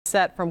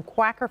set from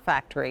Quacker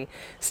Factory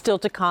still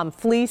to come.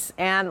 Fleece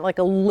and like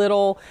a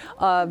little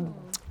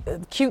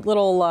cute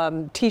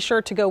little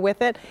t-shirt to go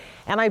with it.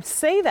 And I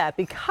say that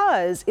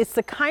because it's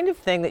the kind of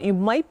thing that you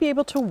might be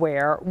able to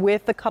wear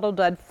with the Cuddl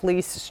Dud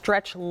fleece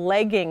stretch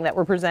legging that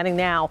we're presenting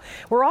now.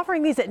 We're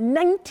offering these at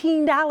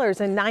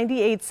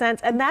 $19.98,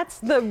 and that's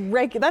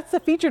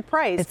the featured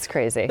price. It's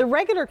crazy. The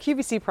regular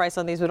QVC price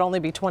on these would only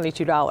be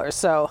 $22.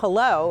 So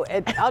hello,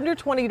 at under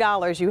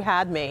 $20 you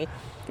had me.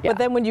 Yeah. But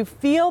then when you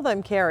feel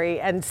them, Carrie,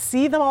 and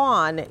see them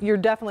on, you're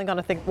definitely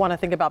going to want to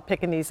think about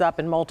picking these up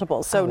in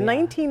multiples. So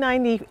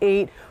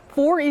 $19.98,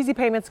 4 easy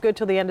payments, good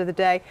till the end of the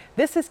day.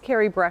 This is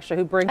Carrie Brescia,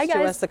 who brings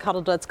to us the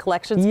Cuddl Duds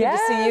collections. Yes,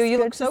 good to see you. You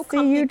look so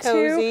comfy,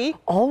 cozy.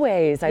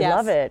 Always. I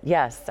love it.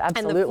 Yes,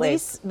 absolutely. And the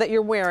fleece that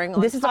you're wearing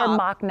on This is our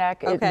mock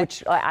neck,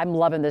 which I'm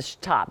loving this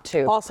top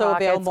too. Also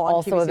available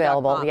on QVC.com.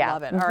 available. Yeah.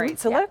 Love it. All right,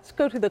 so let's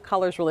go to the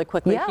colors really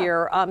quickly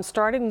here.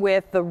 Starting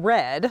with the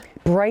red.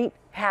 Bright,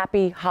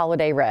 happy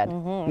holiday red.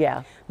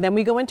 Yeah. Then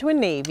we go into a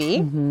navy.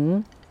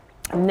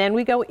 And then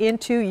we go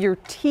into your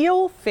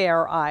teal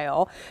fair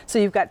aisle. So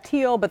you've got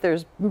teal, but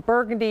there's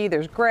burgundy,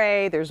 there's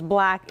gray, there's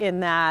black in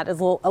that, as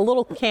a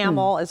little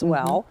camel as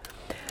well.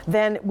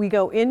 Then we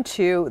go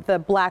into the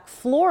black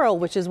floral,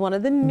 which is one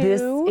of the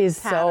new This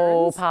is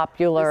patterns. so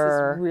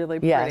popular. This is really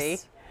pretty.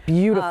 Yes.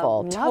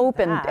 Beautiful. Taupe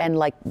and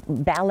like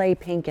ballet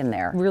pink in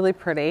there. Really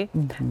pretty.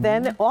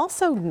 Then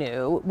also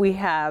new, we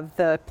have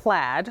the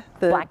plaid.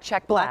 The black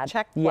check plaid.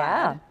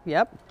 Yeah.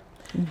 Yep.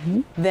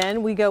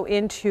 Then we go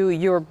into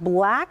your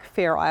black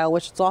fair aisle,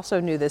 which is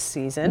also new this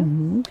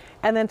season.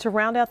 And then to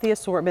round out the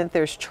assortment,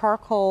 there's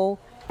charcoal,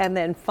 and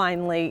then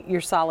finally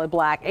your solid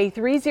black. A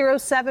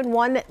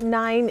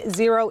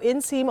 307190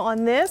 inseam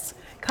on this,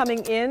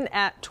 coming in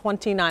at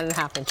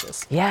 29.5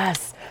 inches.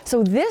 Yes.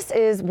 So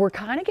we're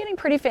kind of getting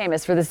pretty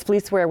famous for this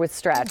fleecewear with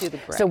stretch.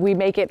 So we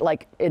make it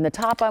like in the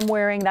top I'm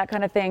wearing, that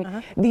kind of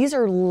thing. These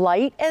are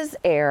light as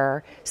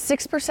air,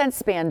 6%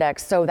 spandex.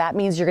 So that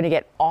means you're going to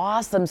get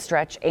awesome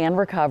stretch and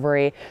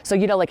recovery. So,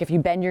 like if you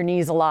bend your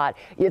knees a lot,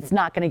 it's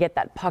not going to get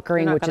that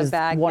puckering, which is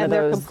one of those. And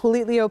they're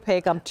completely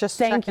opaque. I'm just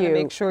checking to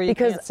make sure you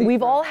because can't see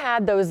we've all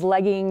had those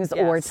leggings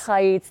or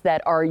tights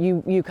that are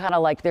you kind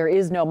of like there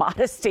is no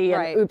modesty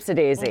and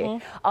oops-a-daisy.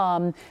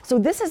 So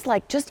this is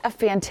like just a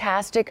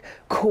fantastic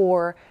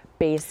core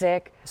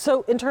basic.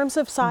 So in terms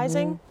of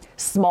sizing?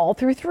 Small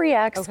through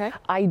 3X.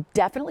 I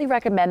definitely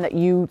recommend that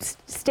you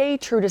stay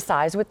true to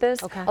size with this.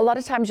 A lot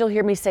of times you'll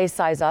hear me say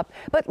size up,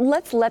 but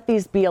let's let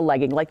these be a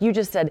legging. Like you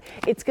just said,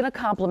 it's going to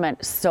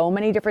complement so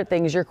many different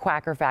things, your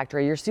Quacker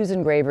Factory, your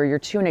Susan Graver, your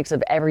tunics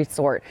of every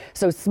sort.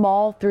 So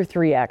small through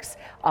 3X.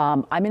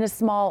 I'm in a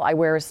small, I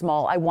wear a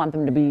small. I want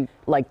them to be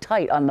like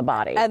tight on the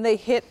body. And they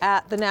hit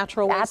at the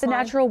natural waist At the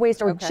natural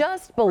waist or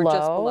just below. Or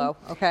just below,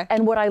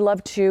 And what I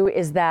love too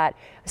is that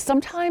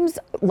sometimes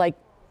like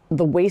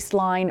the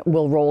waistline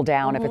will roll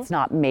down if it's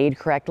not made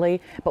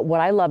correctly. But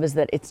what I love is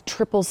that it's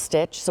triple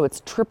stitch, so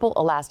it's triple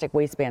elastic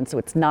waistband, so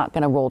it's not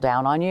gonna roll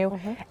down on you.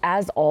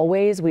 As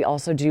always, we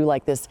also do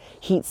like this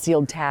heat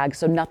sealed tag,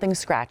 so nothing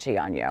scratchy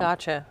on you.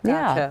 Gotcha.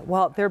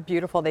 Well, they're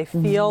beautiful. They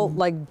feel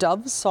like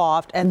dove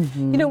soft. And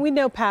we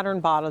know pattern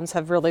bottoms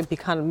have really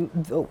become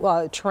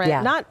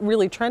trend, not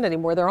really trend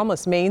anymore. They're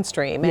almost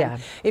mainstream.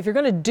 And if you're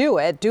gonna do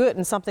it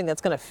in something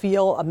that's gonna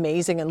feel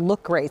amazing and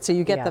look great. So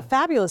you get the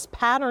fabulous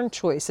pattern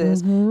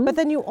choices. But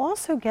then you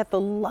also get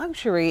the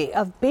luxury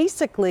of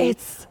basically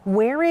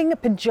wearing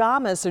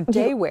pajamas or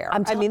day wear.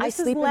 I mean, this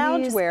is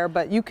loungewear,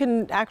 but you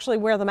can actually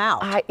wear them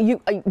out.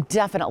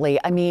 Definitely.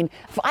 I mean,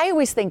 I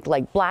always think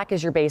like black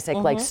is your basic,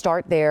 like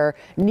start there.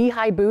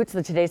 Knee-high boots,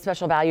 the Today's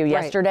Special Value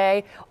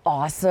yesterday,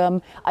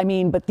 awesome. I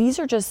mean, but these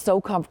are just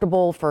so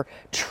comfortable for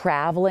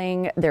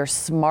traveling. They're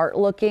smart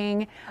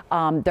looking.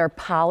 They're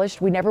polished.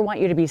 We never want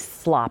you to be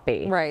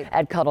sloppy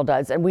at Cuddl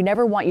Duds, and we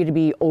never want you to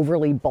be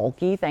overly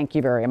bulky. Thank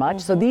you very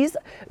much. So these,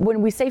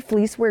 when we say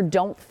fleecewear,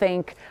 don't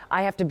think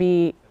I have to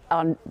be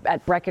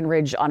at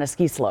Breckenridge on a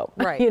ski slope.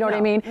 You know what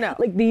I mean? No.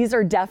 Like these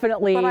are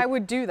definitely. But I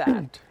would do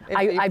that.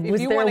 If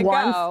was you there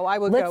once. I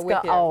would go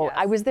with you. Oh,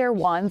 I was there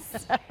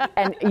once,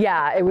 and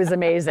it was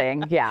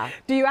amazing.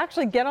 Do you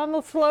actually get on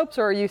the slopes,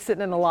 or are you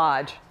sitting in the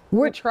lodge?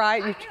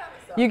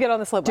 You get on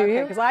the slope. Do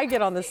you? Because I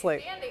get on the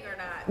slope. Standing or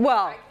not?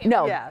 Well,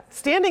 no.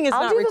 Standing is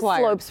not required. I'll do the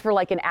slopes for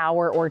like an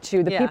hour or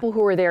two. The people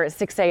who are there at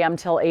 6 a.m.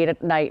 till 8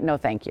 at night, no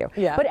thank you.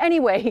 But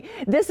anyway,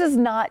 this is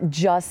not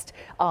just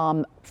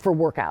for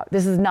workout.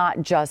 This is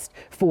not just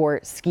for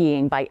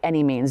skiing by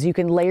any means. You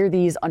can layer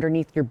these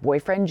underneath your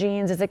boyfriend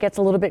jeans as it gets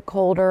a little bit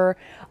colder.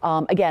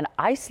 Again,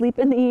 I sleep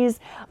in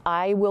these.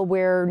 I will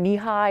wear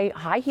knee-high,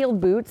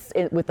 high-heeled boots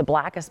with the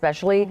black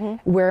especially.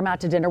 Wear them out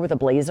to dinner with a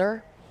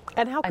blazer.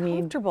 And how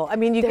comfortable. I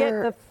mean, you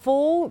get the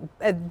full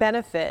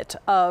benefit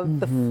of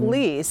the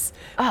fleece,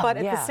 but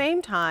at the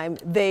same time,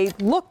 they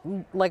look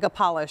like a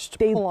polished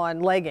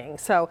pull-on legging.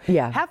 So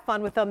have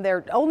fun with them.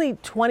 They're only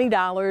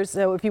 $20.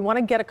 So if you want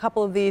to get a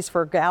couple of these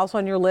for gals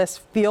on your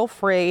list, feel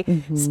free.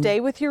 Stay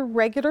with your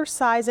regular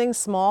sizing,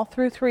 small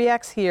through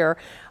 3X here.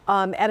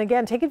 And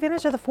again, take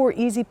advantage of the 4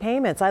 easy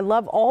payments. I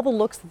love all the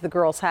looks that the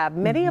girls have.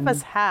 Many of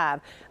us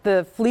have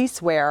the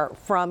Fleecewear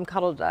from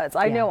Cuddl does.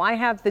 I know I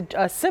have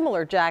a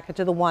similar jacket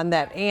to the one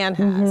that Ann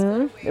has.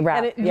 And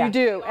you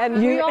do.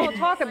 And we all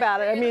talk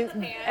about it. I mean,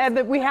 and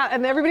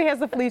everybody has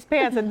the fleece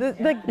pants. And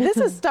this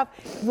is stuff,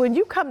 when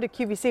you come to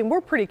QVC, and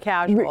we're pretty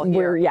casual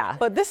here.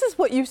 But this is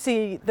what you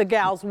see the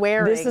gals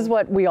wearing. This is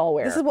what we all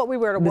wear. This is what we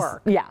wear to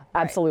work. Yeah,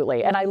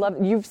 absolutely. And I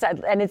love, you've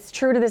said, and it's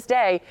true to this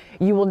day,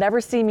 you will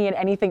never see me in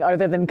anything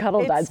other than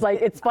Cuddl duds.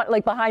 Like, it's fun,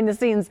 like behind the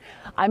scenes,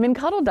 I'm in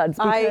Cuddl duds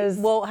because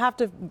I will have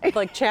to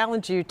like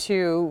challenge you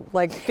to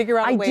like figure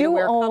out a way to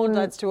wear Cuddl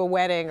duds to a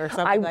wedding or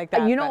something like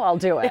that. You know, I'll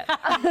do it.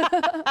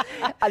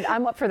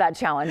 I'm up for that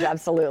challenge,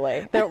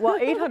 absolutely. Well,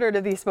 800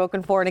 of these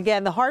spoken for, and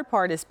again, the hard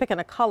part is picking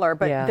a color,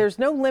 but there's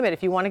no limit.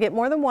 If you want to get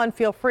more than one,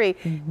 feel free.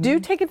 Do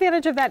take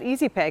advantage of that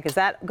easy pay because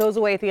that goes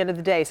away at the end of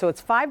the day. So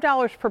it's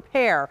 $5 per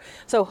pair.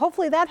 So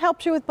hopefully that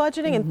helps you with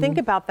budgeting, and think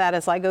about that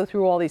as I go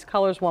through all these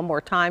colors one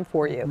more time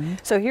for you.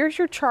 So here's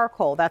your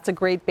charcoal. That's a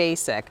great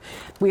basic.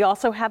 We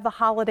also have the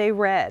holiday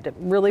red,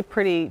 really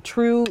pretty,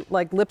 true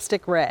like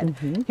lipstick red.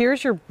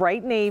 Here's your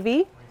bright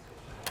navy.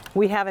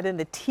 We have it in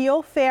the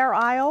teal fair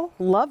aisle.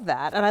 Love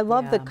that. And I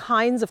love the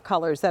kinds of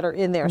colors that are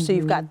in there. So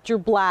you've got your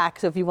black.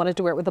 So if you wanted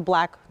to wear it with a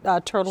black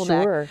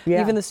turtleneck,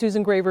 even the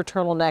Susan Graver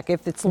turtleneck,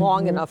 if it's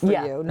long enough for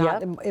you.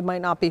 It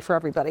might not be for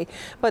everybody.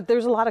 But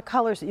there's a lot of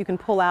colors that you can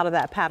pull out of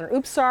that pattern.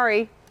 Oops,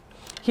 sorry.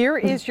 Here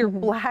is your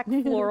black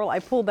floral. I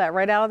pulled that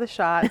right out of the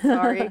shot.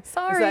 Sorry.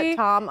 Sorry. Is that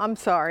Tom? I'm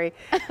sorry.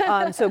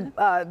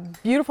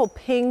 Beautiful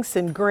pinks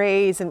and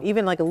grays and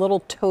even like a little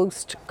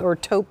toast or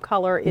taupe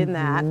color in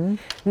that.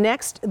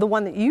 Next, the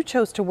one that you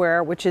chose to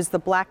wear, which is the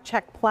black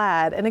check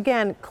plaid. And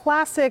again,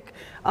 classic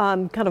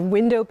kind of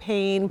window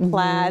pane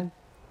plaid.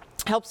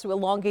 Helps to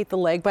elongate the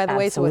leg, by the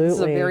way, so it's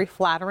a very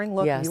flattering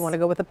look if you want to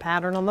go with a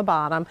pattern on the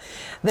bottom.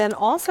 Then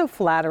also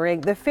flattering,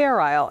 the Fair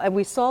Isle. And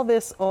we saw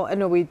this,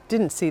 no, we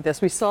didn't see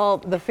this. We saw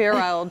the Fair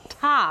Isle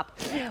top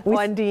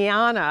on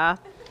Deanna.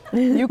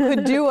 You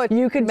could do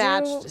a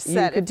matched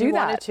set if you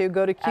wanted to.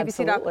 Go to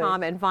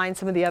QVC.com and find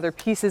some of the other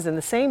pieces in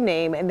the same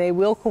name, and they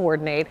will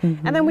coordinate.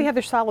 And then we have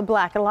the solid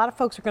black. And a lot of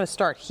folks are going to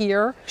start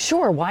here.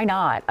 Sure, why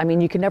not? I mean,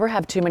 you can never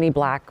have too many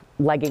black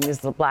leggings,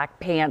 the black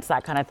pants,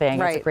 that kind of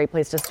thing. It's a great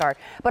place to start.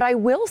 But I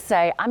will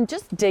say, I'm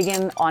just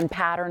digging on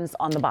patterns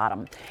on the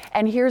bottom.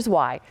 And here's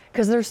why.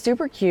 Because they're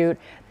super cute.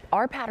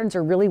 Our patterns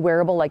are really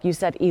wearable, like you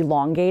said,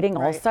 elongating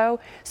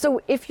also.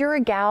 So if you're a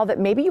gal that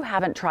maybe you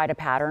haven't tried a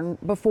pattern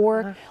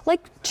before,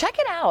 like check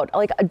it out.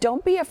 Like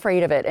don't be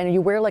afraid of it. And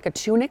you wear like a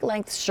tunic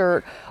length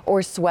shirt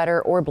or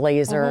sweater or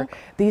blazer.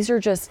 These are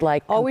just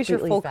like always your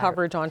full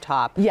coverage on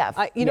top. Yes.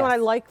 You know what, I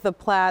like the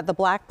plaid, the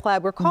black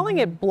plaid. We're calling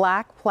it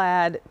black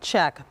plaid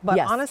check, but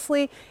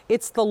honestly,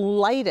 it's the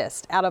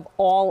lightest out of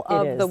all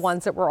of the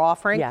ones that we're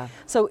offering.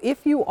 So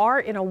if you are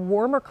in a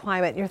warmer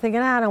climate and you're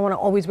thinking, I don't want to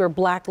always wear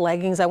black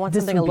leggings, I want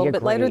something a little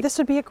bit lighter, this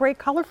would be a great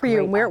color for you.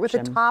 And wear it with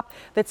a top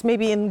that's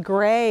maybe in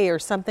gray or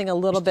something a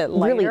little bit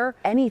lighter. Really,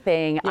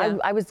 anything.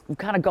 I was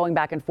kind of going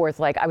back and forth,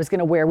 like I was going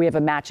to wear, we have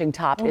a matching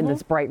top in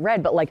this bright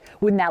red, but like,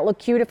 wouldn't that look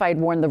cute if I had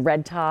worn the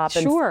red top?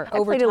 Sure,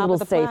 I played a little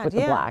safe with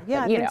the black.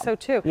 Yeah, I think so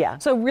too.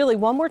 So really,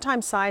 one more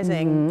time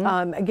sizing.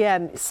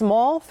 Again,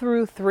 small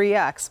through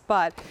 3X,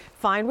 but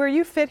find where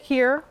you fit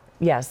here.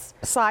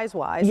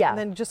 Size-wise, and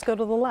then just go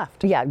to the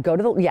left. Go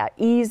to the,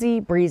 easy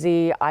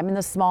breezy. I'm in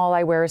the small,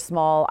 I wear a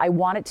small. I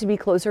want it to be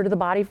closer to the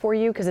body for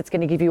you because it's going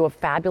to give you a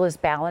fabulous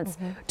balance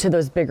to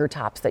those bigger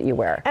tops that you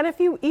wear. And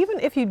even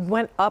if you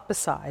went up a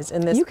size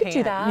in this you could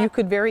do that. You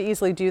could very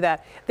easily do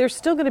that. They're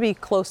still going to be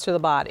close to the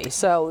body.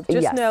 So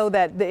just know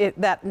that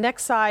that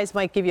next size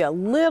might give you a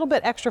little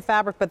bit extra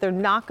fabric, but they're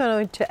not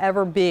going to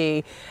ever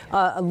be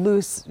a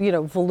loose,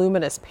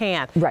 voluminous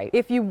pant.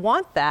 If you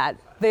want that,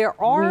 there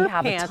are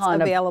pants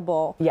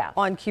available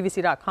on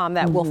QVC.com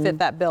that will fit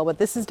that bill, but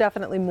this is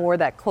definitely more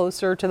that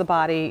closer to the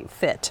body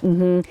fit.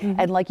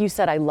 And like you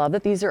said, I love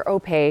that these are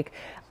opaque.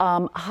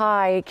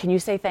 Hi, can you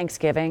say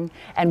Thanksgiving?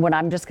 And when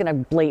I'm just going to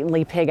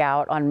blatantly pig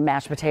out on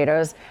mashed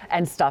potatoes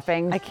and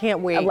stuffing. I can't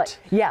wait.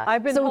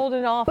 I've been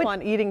holding off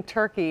on eating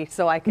turkey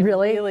so I can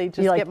really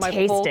just get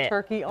my full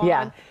turkey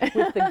on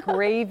with the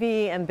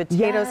gravy and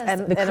potatoes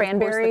and the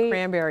cranberry. Of course, the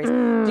cranberries.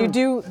 Do you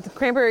do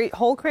the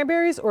whole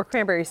cranberries or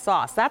cranberry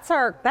sauce?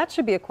 That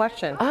should be a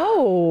question.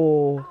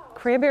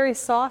 Cranberry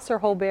sauce or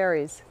whole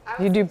berries?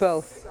 You do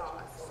both.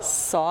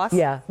 Sauce?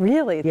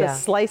 Really? The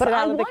slice it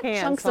out of the can. But I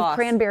want chunks of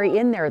cranberry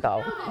in there,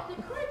 though.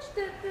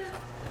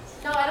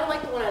 No, I don't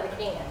like the one out of the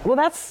can. Well,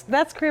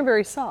 that's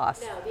cranberry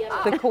sauce.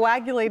 No, the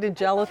coagulated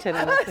gelatin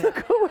in it. The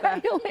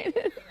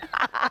coagulated.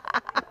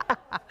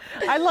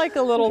 I like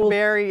a little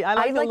berry. I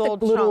like the little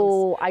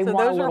chunks. I so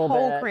want those a little are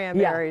whole bit.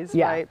 cranberries,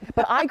 yeah. right?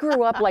 But I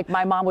grew up like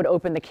my mom would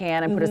open the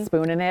can and put a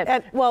spoon in it.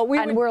 And, well, we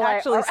and would we're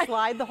actually like,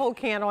 slide the whole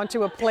can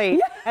onto a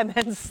plate and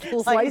then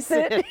slice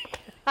it.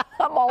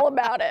 I'm all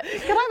about it.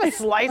 Can I have a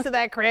slice of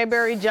that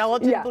cranberry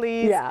gelatin,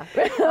 please? Yeah.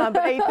 But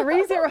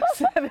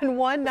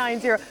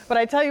 8307190. But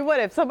I tell you what,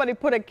 if somebody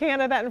put a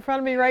can of that in front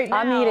of me right now,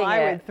 I'm eating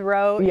I would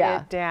throw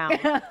it down.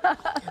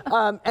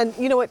 And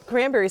you know what,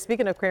 cranberries,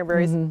 speaking of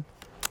cranberries,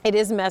 it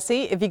is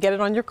messy if you get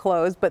it on your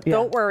clothes, but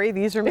don't worry,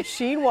 these are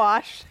machine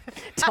washed.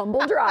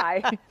 Tumble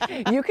dry.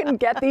 You can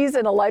get these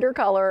in a lighter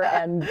color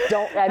and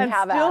still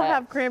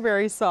have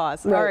cranberry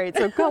sauce. Right. All right,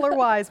 so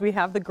color-wise, we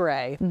have the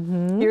gray.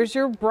 Here's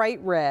your bright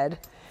red.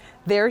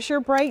 There's your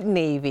bright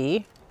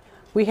navy.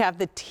 We have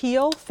the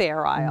teal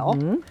Fair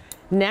Isle.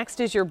 Next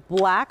is your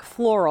black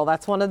floral.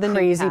 That's one of the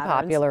crazy new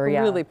patterns. Popular,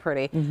 yeah. Really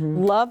pretty.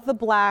 Love the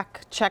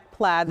black check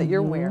plaid that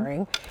you're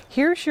wearing.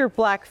 Here's your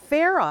black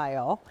Fair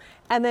Isle.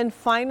 And then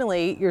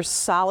finally, your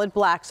solid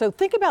black. So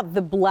think about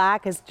the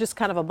black as just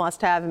kind of a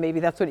must-have, and maybe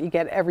that's what you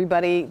get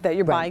everybody that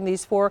you're buying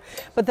these for.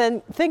 But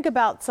then think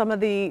about some of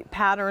the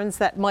patterns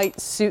that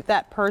might suit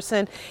that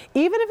person.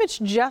 Even if it's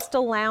just a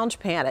lounge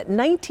pant at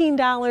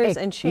 $19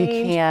 and change,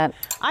 you can't.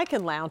 I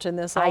can lounge in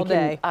this all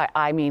day.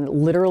 I mean,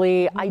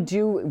 literally, I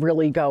do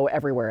really go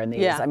everywhere in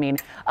these. I mean,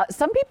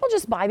 some people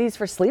just buy these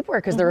for sleepwear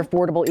because they're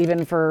affordable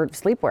even for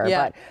sleepwear,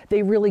 but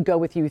they really go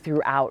with you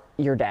throughout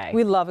your day.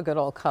 We love a good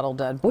old cuddle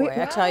dud boy.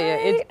 I tell you.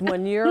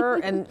 When you're,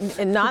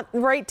 and not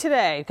right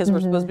today, because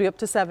we're supposed to be up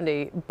to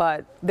 70,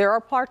 but there are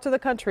parts of the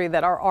country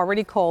that are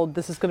already cold.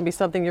 This is going to be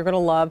something you're going to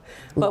love.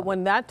 But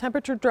when that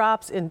temperature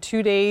drops in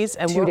 2 days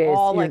and we're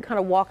all like kind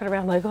of walking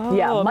around like,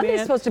 oh,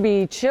 Monday's supposed to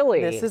be chilly.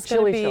 This is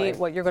going to be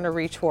what you're going to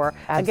reach for.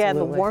 Absolutely. Again,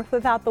 the warmth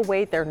without the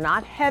weight. They're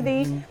not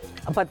heavy,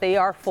 but they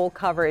are full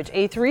coverage.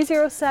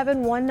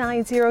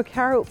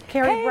 8307190.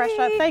 Carrie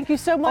Brescia, thank you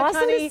so much,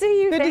 awesome honey. To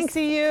see you. Good to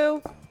see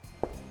you.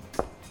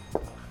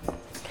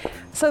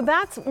 So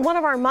that's one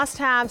of our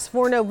must-haves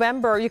for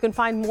November. You can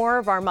find more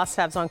of our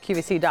must-haves on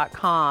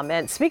QVC.com.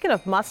 And speaking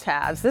of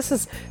must-haves, this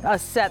is a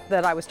set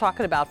that I was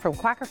talking about from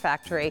Quacker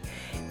Factory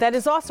that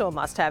is also a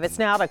must-have. It's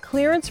now at a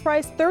clearance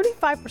price,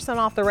 35%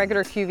 off the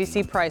regular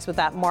QVC price with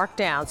that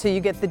markdown. So you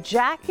get the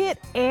jacket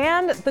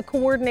and the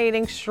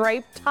coordinating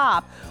striped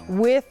top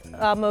with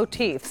a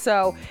motif.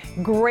 So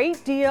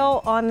great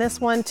deal on this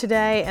one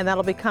today, and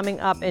that'll be coming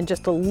up in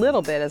just a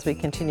little bit as we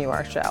continue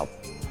our show.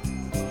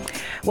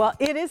 Well,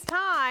 it is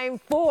time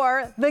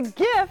for the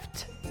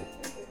gift.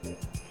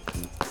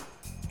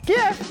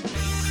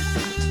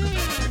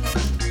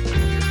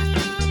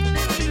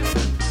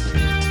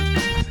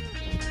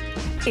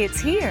 It's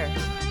here.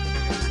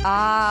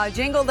 Ah,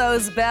 jingle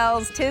those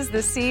bells, 'tis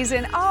the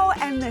season. Oh,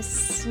 and the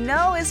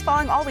snow is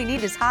falling. All we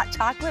need is hot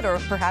chocolate or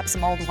perhaps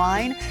some old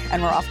wine,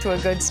 and we're off to a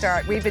good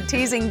start. We've been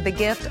teasing the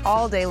gift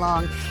all day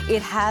long.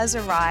 It has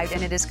arrived,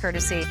 and it is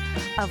courtesy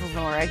of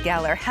Laura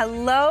Geller.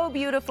 Hello,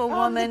 beautiful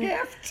woman.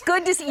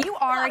 Good to see you. You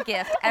are a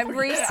gift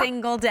every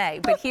single day,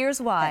 but here's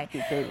why.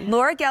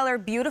 Laura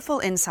Geller, beautiful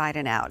inside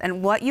and out.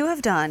 And what you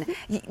have done,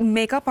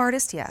 makeup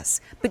artist,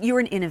 yes, but you're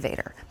an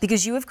innovator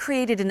because you have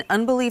created an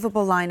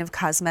unbelievable line of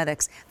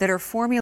cosmetics that are